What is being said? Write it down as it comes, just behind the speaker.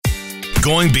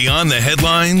Going beyond the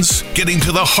headlines, getting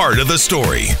to the heart of the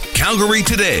story. Calgary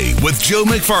Today with Joe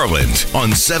McFarland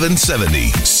on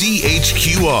 770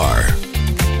 CHQR.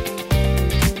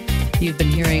 You've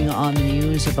been hearing on the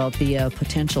news about the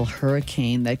potential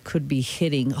hurricane that could be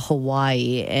hitting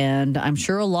Hawaii, and I'm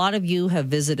sure a lot of you have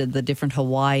visited the different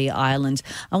Hawaii islands.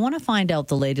 I want to find out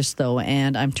the latest, though,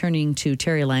 and I'm turning to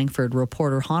Terri Langford,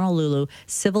 reporter, Honolulu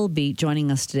Civil Beat, joining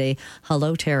us today.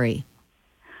 Hello, Terri.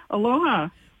 Aloha.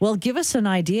 Well, give us an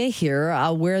idea here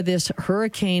where this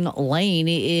hurricane lane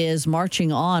is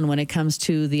marching on when it comes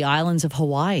to the islands of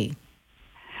Hawaii.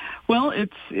 Well,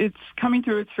 it's coming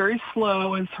through. It's very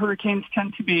slow, as hurricanes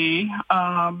tend to be.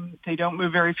 They don't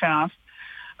move very fast.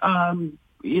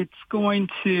 It's going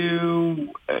to...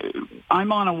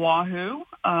 I'm on Oahu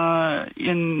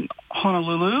in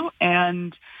Honolulu,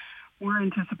 and we're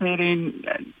anticipating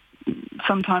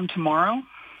sometime tomorrow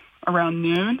around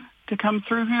noon to come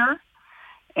through here.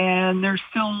 And they're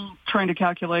still trying to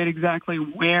calculate exactly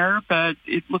where, but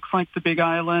it looks like the Big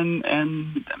Island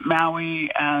and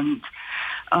Maui and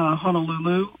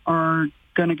Honolulu are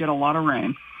going to get a lot of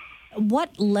rain.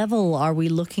 What level are we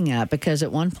looking at? Because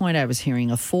at one point I was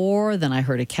hearing a 4, then I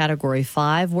heard a Category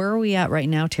 5. Where are we at right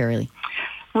now, Terri?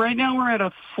 Right now we're at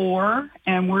a 4,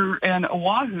 and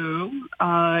Oahu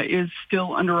is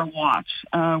still under a watch.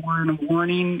 We're in a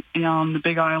warning on the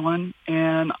Big Island,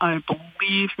 and I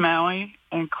believe Maui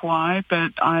and Kauai,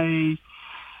 but I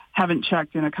haven't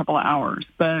checked in a couple of hours.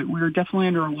 But we're definitely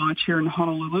under a watch here in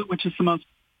Honolulu, which is the most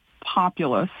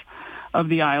populous of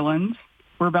the islands.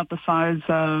 We're about the size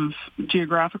of,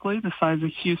 geographically, the size of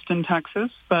Houston,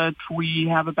 Texas, but we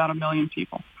have about 1 million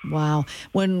people. Wow.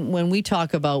 When we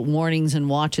talk about warnings and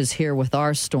watches here with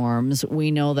our storms, we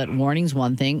know that warning's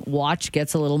one thing. Watch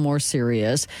gets a little more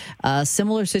serious.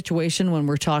 Similar situation when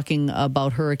we're talking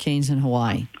about hurricanes in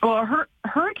Hawaii. Well,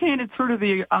 hurricane, it's sort of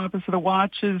the opposite. A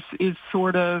watch is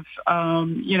sort of,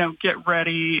 get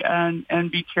ready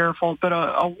and be careful. But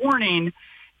a warning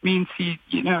means,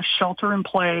 shelter in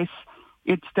place.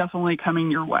 It's definitely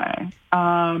coming your way.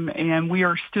 And we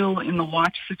are still in the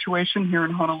watch situation here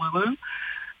in Honolulu,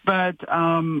 but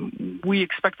we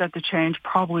expect that to change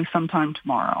probably sometime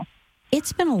tomorrow.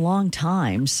 It's been a long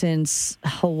time since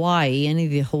Hawaii, any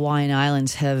of the Hawaiian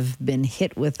Islands, have been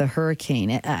hit with a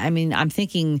hurricane. I mean, I'm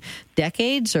thinking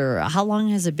decades, or how long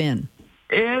has it been?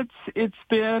 It's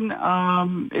been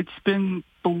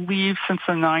believed since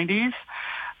the 90s.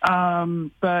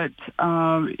 But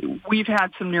we've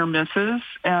had some near misses.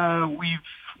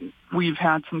 We've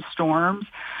had some storms.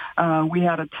 We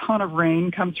had a ton of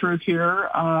rain come through here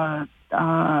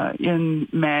in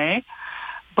May,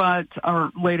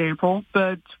 or late April.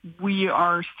 But we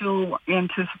are still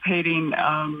anticipating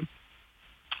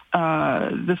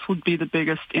this would be the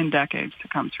biggest in decades to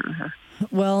come through here.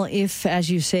 Well, if,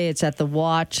 as you say, it's at the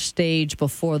watch stage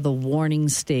before the warning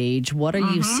stage, what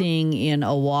are you seeing in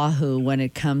Oahu when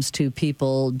it comes to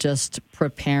people just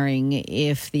preparing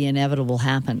if the inevitable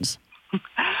happens?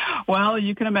 Well,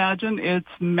 you can imagine it's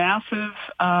massive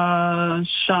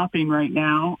shopping right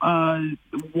now.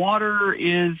 We're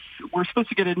supposed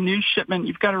to get a new shipment.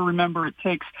 You've got to remember it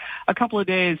takes a couple of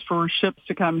days for ships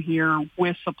to come here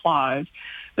with supplies.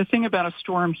 The thing about a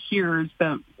storm here is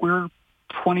that we're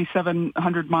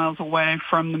 2,700 miles away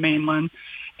from the mainland,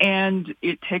 and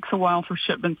it takes a while for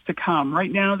shipments to come.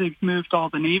 Right now, they've moved all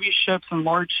the Navy ships and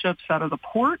large ships out of the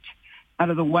port, out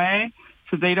of the way,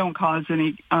 so they don't cause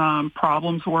any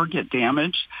problems or get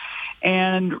damaged.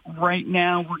 And right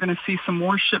now, we're going to see some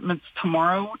more shipments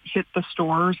tomorrow hit the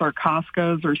stores, our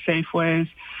Costco's, our Safeways,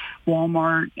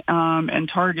 Walmart, and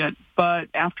Target. But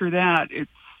after that,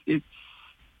 we're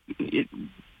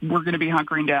going to be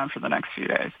hunkering down for the next few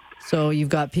days. So you've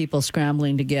got people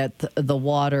scrambling to get the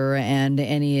water and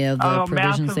any of the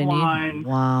provisions they lines. need?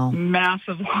 Wow.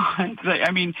 Massive lines.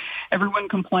 I mean, everyone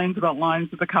complains about lines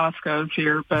at the Costco's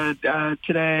here, but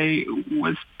today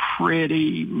was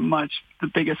pretty much the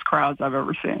biggest crowds I've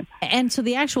ever seen. And so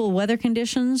the actual weather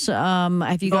conditions,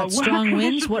 have you got strong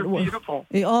winds? What beautiful.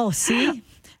 Oh, see?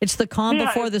 It's the calm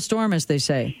before the storm, as they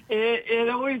say. It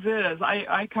always is.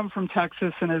 I come from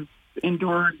Texas and have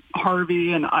endured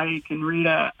Harvey and Ike and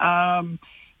Rita.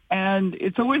 And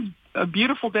it's always a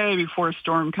beautiful day before a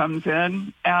storm comes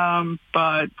in.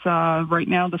 But right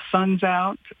now the sun's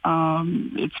out.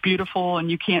 It's beautiful,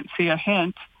 and you can't see a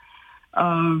hint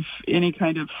of any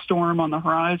kind of storm on the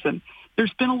horizon.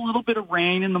 There's been a little bit of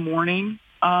rain in the morning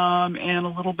and a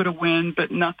little bit of wind,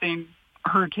 but nothing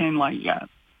hurricane-like yet.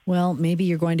 Well, maybe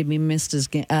you're going to be missed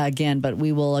again, but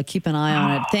we will keep an eye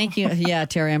on it. Thank you. Yeah,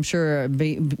 Terri, I'm sure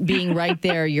being right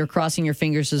there, you're crossing your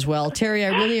fingers as well. Terri,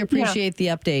 I really appreciate the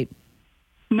update.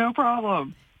 No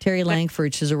problem. Terri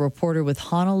Langford, she's a reporter with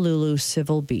Honolulu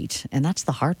Civil Beat. And that's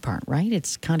the hard part, right?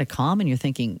 It's kind of calm and you're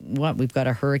thinking, what, we've got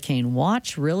a hurricane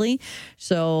watch, really?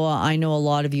 So I know a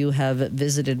lot of you have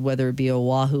visited, whether it be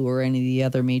Oahu or any of the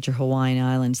other major Hawaiian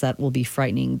islands. That will be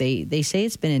frightening. They say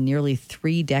it's been in nearly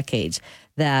 3 decades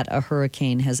that a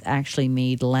hurricane has actually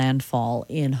made landfall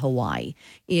in Hawaii.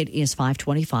 It is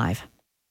 5:25.